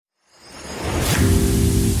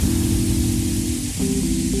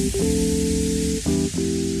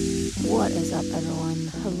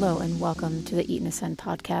Hello and welcome to the Eat and Ascend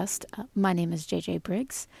podcast. My name is JJ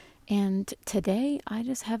Briggs, and today I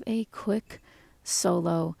just have a quick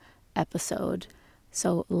solo episode.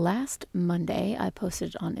 So last Monday I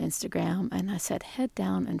posted on Instagram and I said head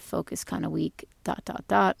down and focus kind of week, ...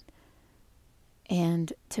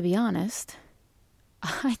 And to be honest,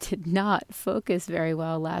 I did not focus very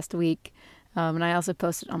well last week. And I also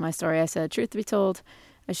posted on my story, I said, truth be told,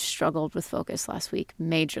 I struggled with focus last week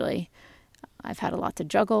majorly. I've had a lot to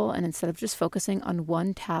juggle, and instead of just focusing on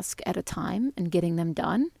one task at a time and getting them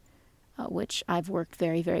done, which I've worked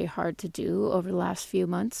very, very hard to do over the last few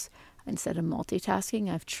months, instead of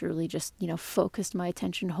multitasking, I've truly just, focused my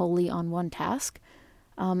attention wholly on one task.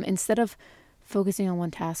 Instead of focusing on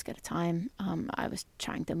one task at a time, I was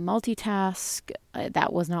trying to multitask.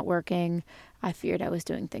 That was not working. I feared I was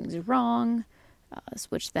doing things wrong,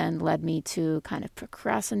 which then led me to kind of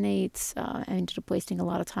procrastinate. I ended up wasting a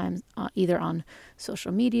lot of time either on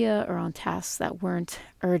social media or on tasks that weren't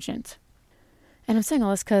urgent. And I'm saying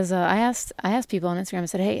all this because I asked people on Instagram, I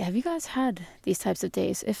said, hey, have you guys had these types of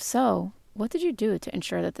days? If so, what did you do to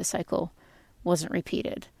ensure that the cycle wasn't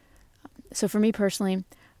repeated? So for me personally,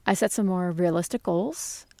 I set some more realistic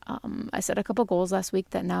goals. I set a couple goals last week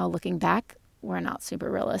that now looking back were not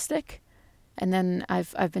super realistic. And then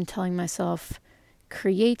I've been telling myself,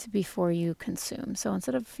 create before you consume. So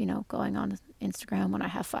instead of, going on Instagram when I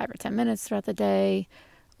have 5 or 10 minutes throughout the day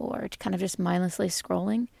or kind of just mindlessly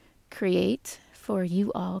scrolling, create for you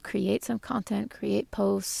all, create some content, create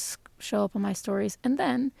posts, show up on my stories. And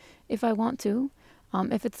then if I want to,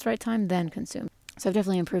 if it's the right time, then consume. So I've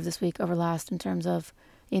definitely improved this week over last in terms of,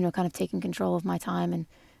 kind of taking control of my time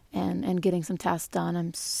and getting some tasks done.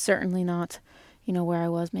 I'm certainly not, where I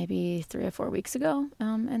was maybe 3 or 4 weeks ago.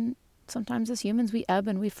 And sometimes as humans, we ebb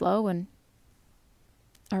and we flow, and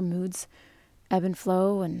our moods ebb and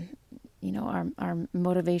flow, and, our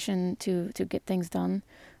motivation to get things done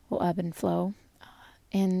will ebb and flow.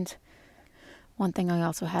 And one thing I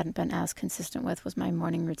also hadn't been as consistent with was my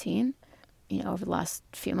morning routine. Over the last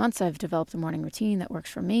few months, I've developed a morning routine that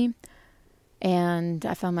works for me. And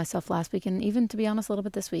I found myself last week, and even to be honest, a little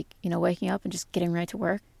bit this week, waking up and just getting right to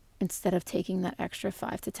work instead of taking that extra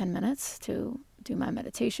 5 to 10 minutes to do my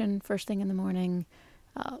meditation first thing in the morning,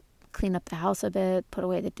 clean up the house a bit, put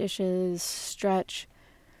away the dishes, stretch.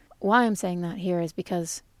 Why I'm saying that here is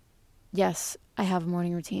because, yes, I have a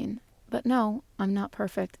morning routine, but no, I'm not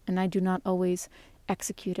perfect, and I do not always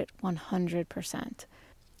execute it 100%.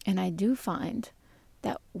 And I do find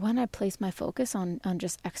that when I place my focus on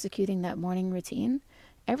just executing that morning routine,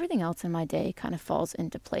 everything else in my day kind of falls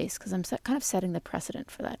into place because I'm kind of setting the precedent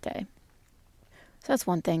for that day. So that's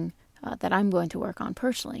one thing that I'm going to work on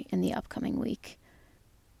personally in the upcoming week.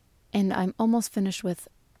 And I'm almost finished with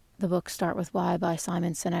the book Start With Why by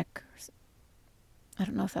Simon Sinek. I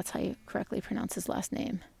don't know if that's how you correctly pronounce his last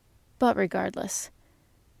name. But regardless,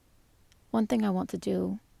 one thing I want to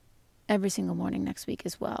do every single morning next week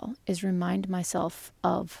as well is remind myself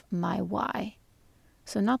of my why.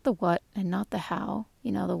 So not the what and not the how,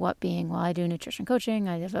 the what being, well, I do nutrition coaching,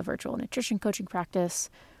 I have a virtual nutrition coaching practice.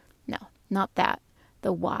 No, not that.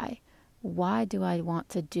 The why. Why do I want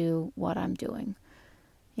to do what I'm doing?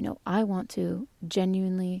 I want to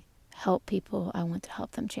genuinely help people. I want to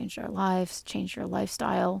help them change their lives, change their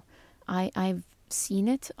lifestyle. I've seen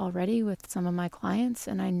it already with some of my clients,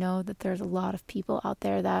 and I know that there's a lot of people out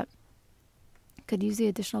there that could use the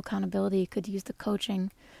additional accountability, could use the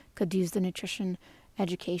coaching, could use the nutrition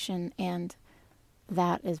education, and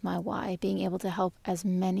that is my why, being able to help as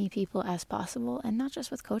many people as possible, and not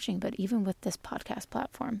just with coaching, but even with this podcast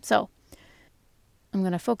platform. So I'm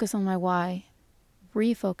going to focus on my why,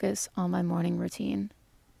 refocus on my morning routine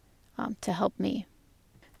to help me.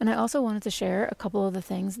 And I also wanted to share a couple of the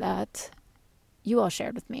things that you all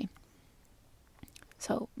shared with me.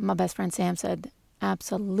 So my best friend Sam said,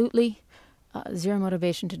 absolutely zero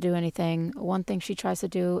motivation to do anything. One thing she tries to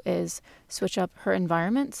do is switch up her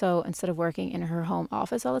environment. So instead of working in her home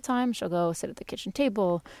office all the time, she'll go sit at the kitchen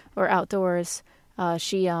table or outdoors.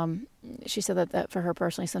 She said that for her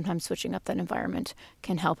personally, sometimes switching up that environment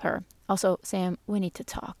can help her. Also, Sam, we need to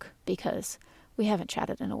talk because we haven't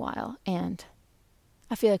chatted in a while, and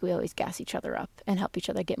I feel like we always gas each other up and help each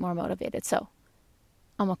other get more motivated. So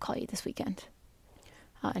I'm going to call you this weekend.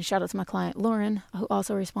 And shout out to my client, Lauren, who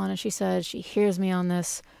also responded. She said she hears me on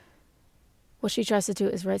this. What she tries to do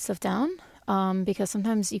is write stuff down because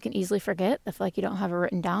sometimes you can easily forget if you don't have it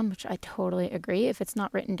written down, which I totally agree. If it's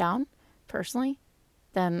not written down personally,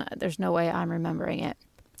 then there's no way I'm remembering it.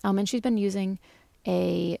 And she's been using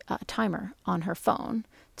a timer on her phone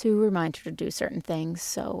to remind her to do certain things.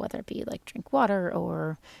 So whether it be drink water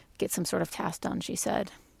or get some sort of task done, she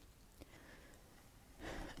said.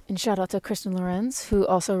 And shout out to Kristen Lorenz, who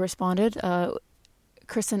also responded.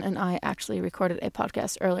 Kristen and I actually recorded a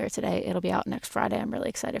podcast earlier today. It'll be out next Friday. I'm really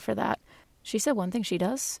excited for that. She said one thing she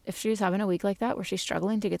does, if she's having a week like that where she's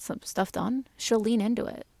struggling to get some stuff done, she'll lean into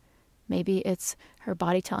it. Maybe it's her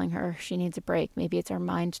body telling her she needs a break. Maybe it's her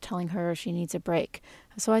mind telling her she needs a break.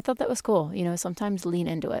 So I thought that was cool. Sometimes lean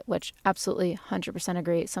into it, which absolutely 100%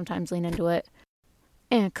 agree. Sometimes lean into it.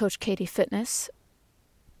 And Coach Katie Fitness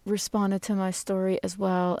responded to my story as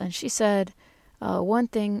well. And she said one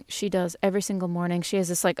thing she does every single morning, she has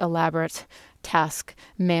this elaborate task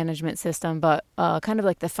management system, but kind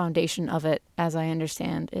of the foundation of it, as I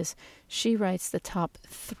understand, is she writes the top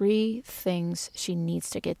 3 things she needs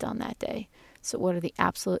to get done that day. So what are the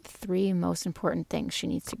absolute 3 most important things she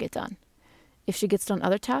needs to get done? If she gets done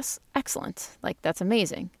other tasks, excellent. That's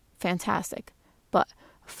amazing. Fantastic. But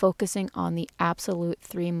focusing on the absolute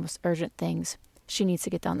 3 most urgent things she needs to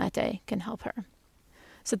get done that day can help her.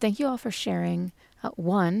 So thank you all for sharing.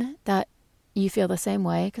 One, that you feel the same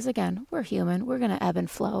way, because again, we're human. We're going to ebb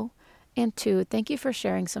and flow. And 2, thank you for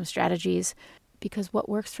sharing some strategies, because what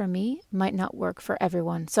works for me might not work for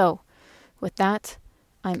everyone. So with that,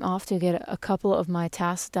 I'm off to get a couple of my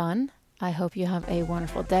tasks done. I hope you have a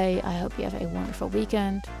wonderful day. I hope you have a wonderful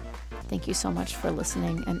weekend. Thank you so much for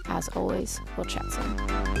listening. And as always, we'll chat soon.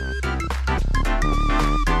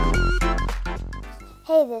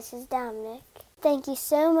 Hey, this is Dominic. Thank you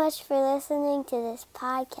so much for listening to this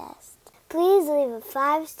podcast. Please leave a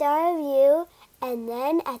 5-star review, and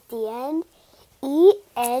then at the end,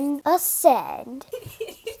 ascend.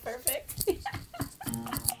 Perfect.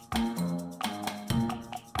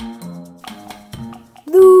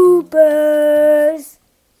 Bloopers.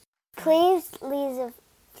 Please leave a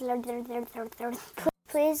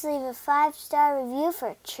 5-star review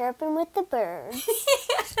for Chirping with the Birds.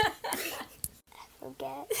 I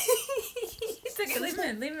forget. It's okay, leave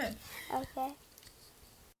him in. Okay.